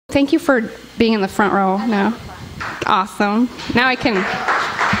Thank you for being in the front row now. Awesome. Now I can,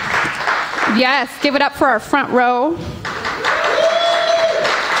 yes, give it up for our front row.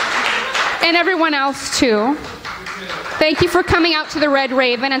 And everyone else too. Thank you for coming out to the Red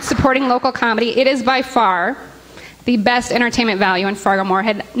Raven and supporting local comedy. It is by far the best entertainment value in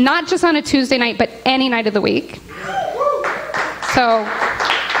Fargo-Moorhead, not just on a Tuesday night, but any night of the week. So,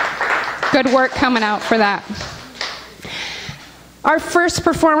 good work coming out for that. Our first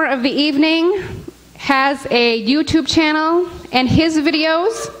performer of the evening has a YouTube channel, and his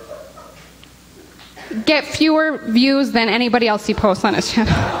videos get fewer views than anybody else he posts on his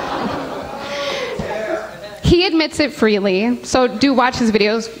channel. He admits it freely, so do watch his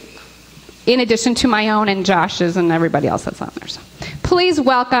videos in addition to my own and Josh's and everybody else that's on there. So please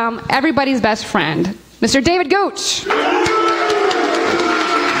welcome everybody's best friend, Mr. David Gooch.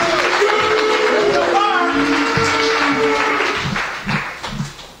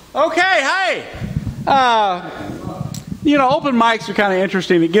 Okay, hey. You know, open mics are kind of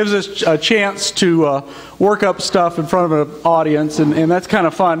interesting. It gives us a chance to work up stuff in front of an audience, and that's kind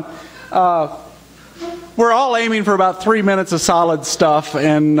of fun. We're all aiming for about 3 minutes of solid stuff,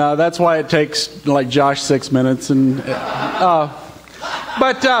 and that's why it takes, like Josh, 6 minutes. But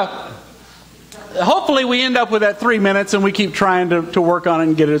hopefully we end up with that 3 minutes, and we keep trying to work on it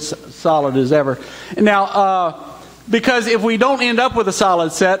and get it as solid as ever. Now, because if we don't end up with a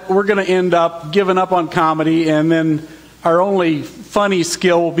solid set, we're going to end up giving up on comedy, and then our only funny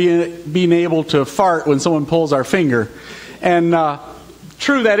skill will be being able to fart when someone pulls our finger. And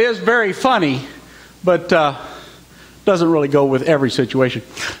true, that is very funny, but doesn't really go with every situation.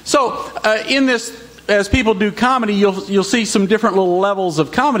 So in this, as people do comedy, you'll see some different little levels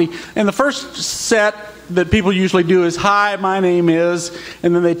of comedy. And the first set that people usually do is, "Hi, my name is,"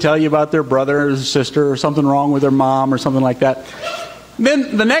 and then they tell you about their brother or sister or something wrong with their mom or something like that.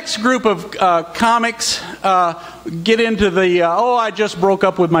 Then the next group of comics get into the, "Oh, I just broke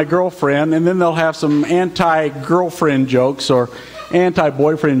up with my girlfriend," and then they'll have some anti-girlfriend jokes or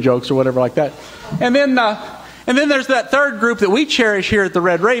anti-boyfriend jokes or whatever like that. And then there's that third group that we cherish here at the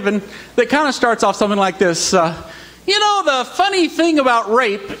Red Raven that kind of starts off something like this. You know, the funny thing about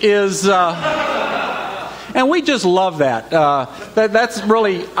rape is... and we just love that. That's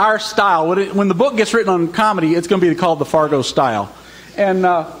really our style. When the book gets written on comedy, it's going to be called the Fargo style. And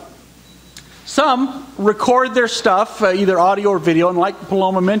some record their stuff, either audio or video. And like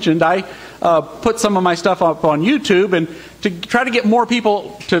Paloma mentioned, I put some of my stuff up on YouTube. And to try to get more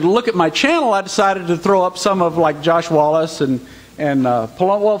people to look at my channel, I decided to throw up some of like Josh Wallace and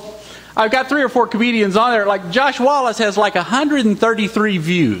Paloma. Well, I've got 3 or 4 comedians on there. Like Josh Wallace has like 133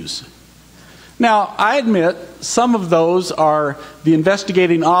 views. Now, I admit some of those are the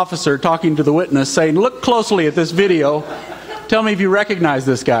investigating officer talking to the witness saying, "Look closely at this video. Tell me if you recognize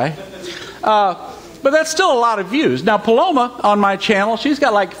this guy." But that's still a lot of views. Now, Paloma on my channel, she's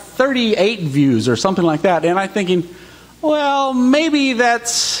got like 38 views or something like that. And I'm thinking, well, maybe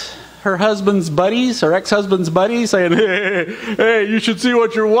that's her husband's buddies, her ex-husband's buddies, saying, hey, you should see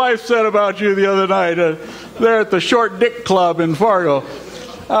what your wife said about you the other night. They're at the Short Dick Club in Fargo.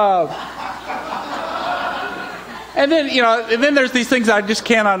 And then, you know, and then there's these things I just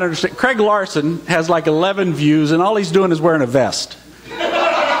cannot understand. Craig Larson has like 11 views, and all he's doing is wearing a vest.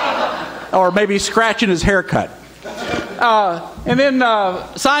 Or maybe scratching his haircut. And then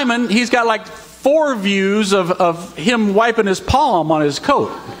Simon, he's got like 4 views of him wiping his palm on his coat.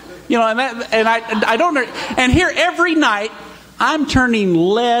 You know, and I don't know. And here every night, I'm turning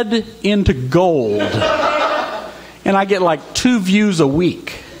lead into gold. And I get like 2 views a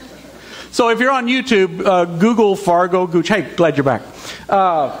week. So if you're on YouTube, Google Fargo Gooch. Hey, glad you're back.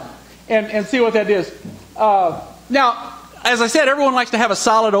 And see what that is. Now, as I said, everyone likes to have a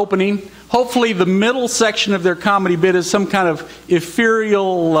solid opening. Hopefully the middle section of their comedy bit is some kind of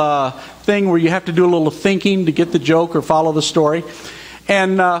ethereal thing where you have to do a little thinking to get the joke or follow the story.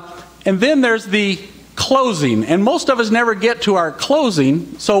 And then there's the closing. And most of us never get to our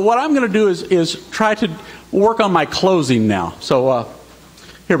closing. So what I'm going to do is try to work on my closing now. So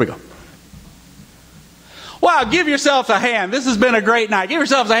here we go. Wow, give yourselves a hand. This has been a great night. Give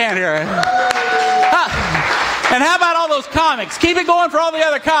yourselves a hand here. And how about all those comics? Keep it going for all the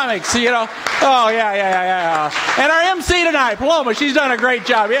other comics, you know. Oh, yeah. And our MC tonight, Paloma, she's done a great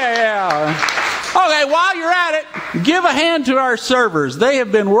job. Yeah. Okay, while you're at it, give a hand to our servers. They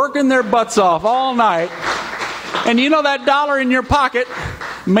have been working their butts off all night. And you know that dollar in your pocket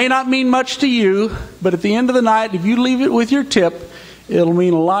may not mean much to you, but at the end of the night, if you leave it with your tip, it'll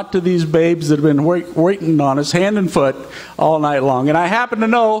mean a lot to these babes that have been waiting on us hand and foot all night long. And I happen to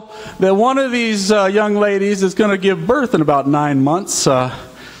know that one of these young ladies is going to give birth in about 9 months.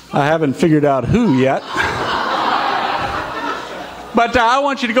 I haven't figured out who yet. But I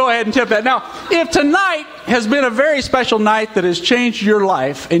want you to go ahead and tip that. Now, if tonight has been a very special night that has changed your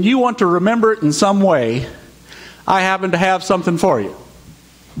life and you want to remember it in some way, I happen to have something for you.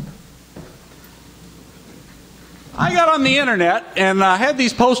 I got on the internet and I had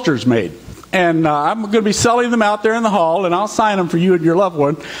these posters made. And I'm going to be selling them out there in the hall, and I'll sign them for you and your loved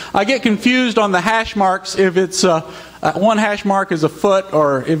one. I get confused on the hash marks if it's one hash mark is a foot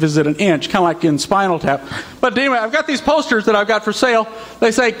or if it's an inch, kind of like in Spinal Tap. But anyway, I've got these posters that I've got for sale.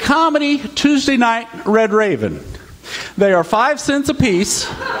 They say, Comedy Tuesday Night Red Raven. They are 5 cents a piece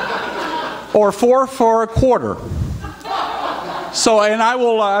or 4 for a quarter. So, and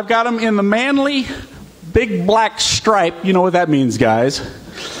I've got them in the manly big black stripe. You know what that means, guys.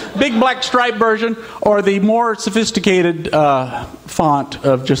 Big black stripe version, or the more sophisticated font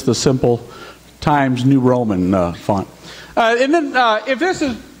of just the simple Times New Roman font. And then if this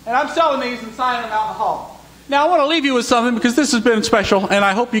is, and I'm selling these and signing them out in the hall. Now I want to leave you with something because this has been special, and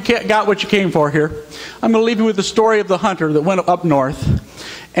I hope you got what you came for here. I'm going to leave you with the story of the hunter that went up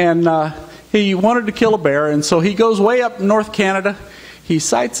north, and he wanted to kill a bear, and so he goes way up North Canada. He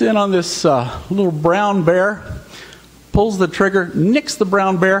sights in on this little brown bear, pulls the trigger, nicks the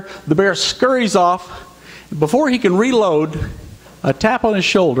brown bear. The bear scurries off. Before he can reload, a tap on his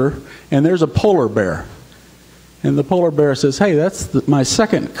shoulder, and there's a polar bear. And the polar bear says, hey, that's my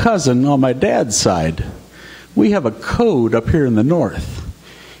second cousin on my dad's side. We have a code up here in the north.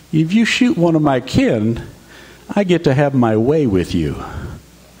 If you shoot one of my kin, I get to have my way with you.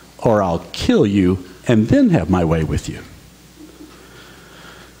 Or I'll kill you and then have my way with you.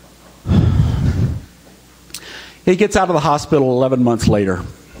 He gets out of the hospital 11 months later,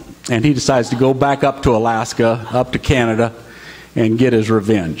 and he decides to go back up to Alaska, up to Canada, and get his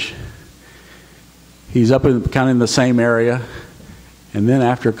revenge. He's up kind of in the same area, and then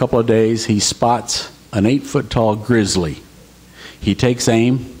after a couple of days, he spots an 8-foot-tall grizzly. He takes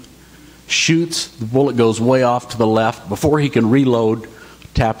aim, shoots, the bullet goes way off to the left. Before he can reload,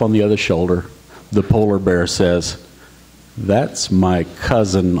 tap on the other shoulder, the polar bear says, that's my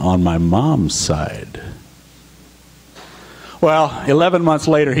cousin on my mom's side. Well, 11 months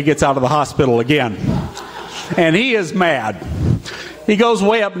later, he gets out of the hospital again, and he is mad. He goes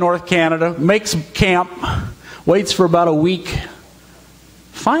way up North Canada, makes camp, waits for about a week.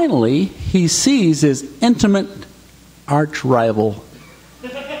 Finally, he sees his intimate arch rival,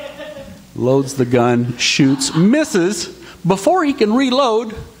 loads the gun, shoots, misses. Before he can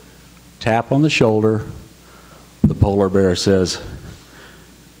reload, tap on the shoulder, the polar bear says,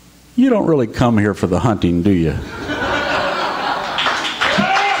 you don't really come here for the hunting, do you?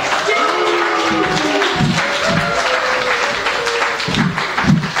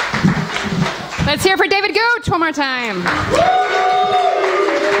 Let's hear for David Gooch one more time.